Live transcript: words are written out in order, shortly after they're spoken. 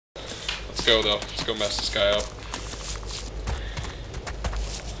Let's go though. Let's go mess this guy up.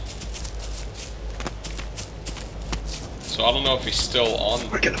 So I don't know if he's still on.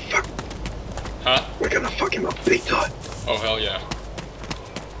 We're gonna fuck. Huh? We're gonna fuck him up big time. Oh hell yeah.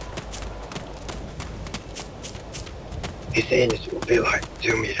 His anus will be like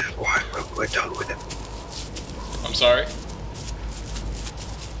 2 meters wide when we're done with him. I'm sorry?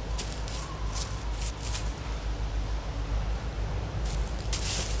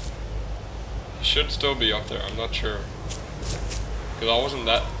 He should still be up there, I'm not sure. Cause I wasn't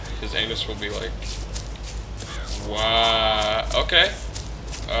that, his anus will be like, wow, okay.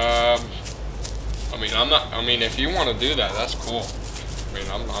 I mean, if you want to do that, that's cool. I mean,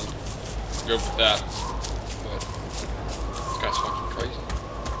 I'm good with that. But this guy's fucking crazy.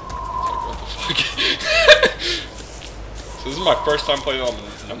 It's like, what the fuck? So this is my first time playing on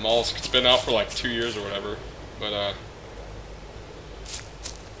the mollusk. It's been out for like 2 years or whatever. But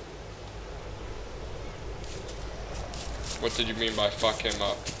what did you mean by fuck him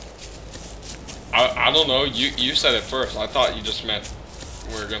up? I don't know. You said it first. I thought you just meant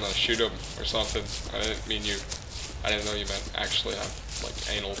we're gonna shoot him or something. I didn't mean you. I didn't know you meant actually have like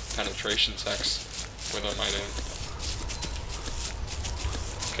anal penetration sex with him. I didn't.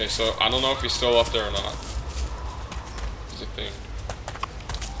 Okay, so I don't know if he's still up there or not. Is a thing.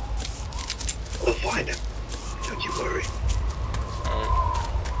 We'll find him. Don't you worry.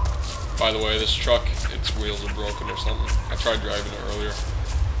 Alright. By the way, this truck, its wheels are broken or something. I tried driving it earlier.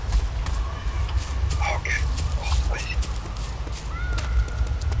 Okay.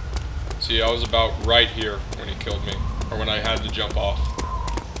 See, I was about right here when he killed me. Or when I had to jump off.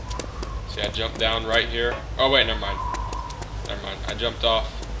 See, I jumped down right here. Oh wait, never mind. Never mind. I jumped off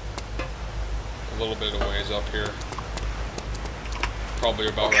a little bit of ways up here. Probably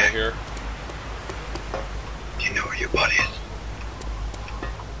about right here. Do you know where your body is?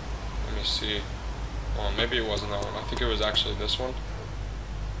 Let me see. Well, maybe it wasn't that one. I think it was actually this one.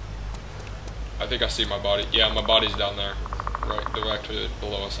 I think I see my body. Yeah, my body's down there. Right, directly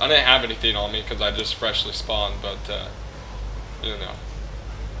below us. I didn't have anything on me because I just freshly spawned, but, you know.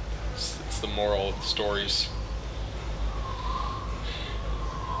 It's the moral of the stories.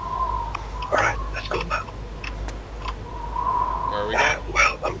 Alright, let's go now. Where are we going?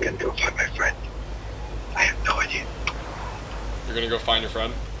 Well, I'm gonna go find my friend. I have no idea. You're gonna go find your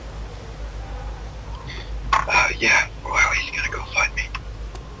friend? Yeah, well, he's gonna go find me.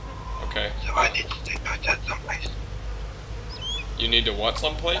 Okay. So I need to stay put at someplace. You need to what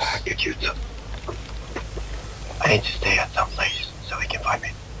someplace? Get you some. I need to stay at someplace so he can find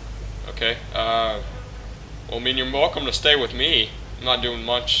me. Okay, well, I mean, you're welcome to stay with me. I'm not doing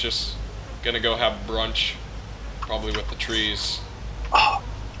much, just gonna go have brunch, probably with the trees. Oh.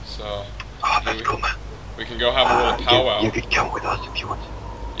 So, That's cool, man. We can go have a little powwow. You could come with us if you want.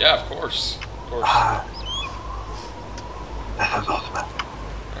 Yeah, of course. Of course. That sounds awesome, man.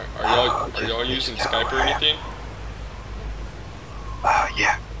 Are y'all using Skype or anything?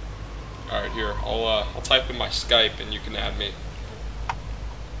 Yeah. Alright, here. I'll type in my Skype and you can add me.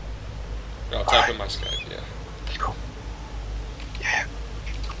 Or I'll type in my Skype, yeah. That's cool. Yeah.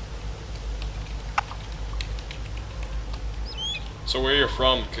 So where you're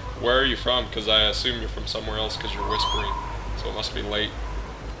from? Where are you from? Because I assume you're from somewhere else because you're whispering. So it must be late.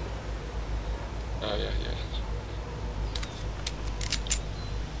 Oh yeah, yeah.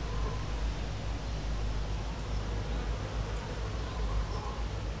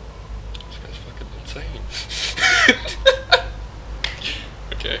 This guy's fucking insane.